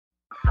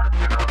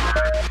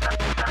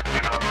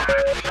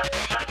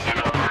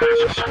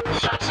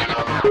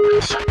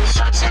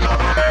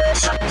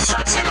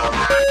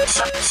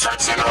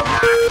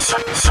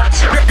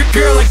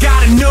Girl, I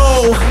gotta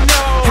know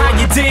how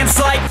you dance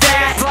like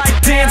that,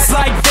 dance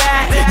like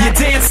that. You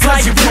dance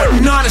like you're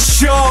putting on a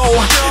show.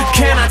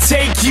 Can I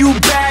take you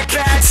back,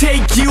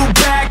 take you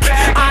back?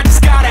 I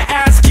just gotta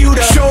ask you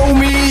to show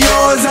me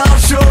yours,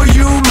 I'll show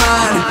you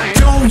mine.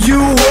 Don't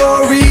you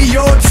worry,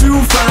 you're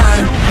too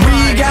fine.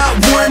 We got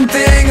one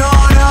thing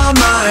on our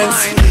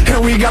minds,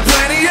 and we got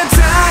plenty of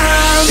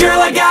time.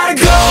 Girl, I gotta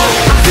go,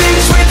 I'm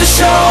finished with the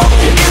show.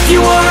 If you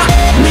want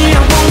me,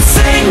 I won't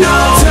say no.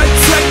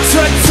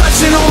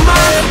 Touching on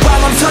mine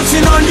while I'm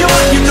touching on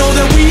yours. You know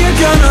that we are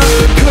gonna,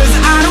 cause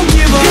I don't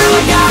give a. Girl,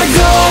 I gotta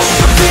go,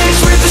 I'm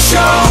finished with the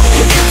show.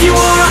 If you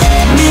want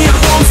me, I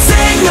won't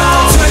say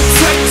no.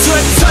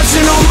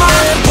 Touching on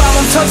mine while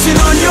I'm touching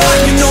on yours.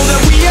 You know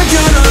that we are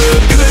gonna,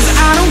 cause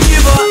I don't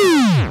give a.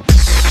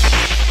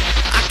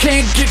 I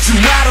can't get you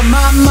out of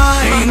my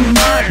mind.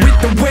 With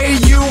the way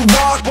you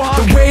walk,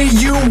 the way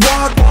you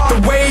walk,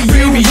 the way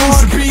you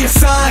used to be a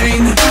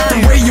sign.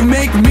 The way you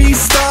make me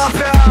stop,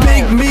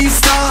 make me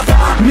stop,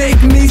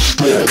 make me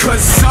stop. Cause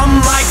some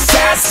like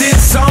fast and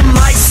some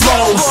like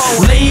slow.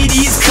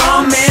 Ladies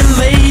come and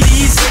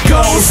ladies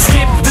go.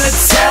 Skip the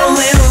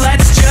telling,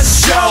 let's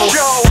just show.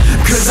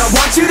 Cause I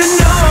want you to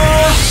know,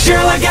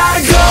 girl, I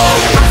gotta go,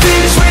 I'm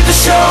finished with the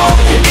show.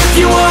 If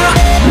you want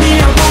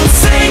me, I won't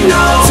say no.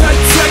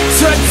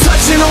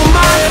 Touching on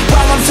mine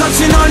while I'm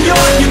touching on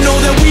yours. You know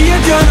that we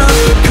are gonna,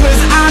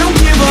 cause I don't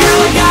give a.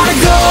 Girl, I gotta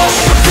go,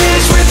 I'm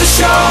finished with the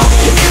show.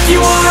 If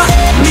you want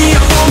me,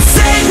 I won't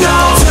say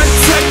no.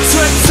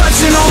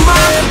 Touching on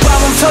mine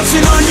while I'm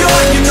touching on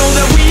yours. You know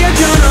that we are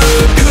gonna,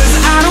 cause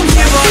I don't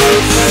give a.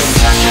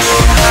 Touching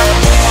on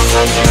mine while I'm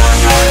touching on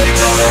yours. You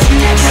know that we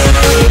are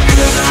gonna,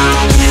 cause I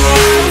don't give a.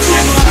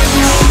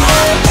 Touching on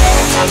mine while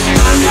I'm touching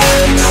on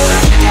yours. You know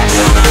that we are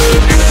gonna,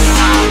 cause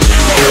I don't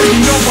give a. Girl, you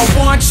know I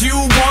want you,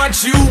 want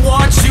you,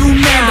 want you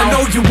now. I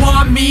know you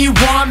want me,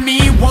 want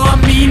me,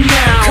 want me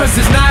now. Cause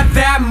there's not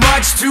that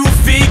much to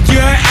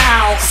figure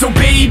out. So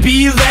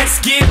baby, let's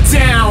get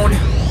down.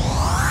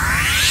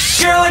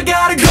 Girl, I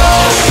gotta go,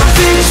 I'm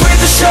finished with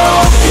the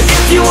show.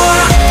 If you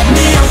want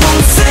me, I want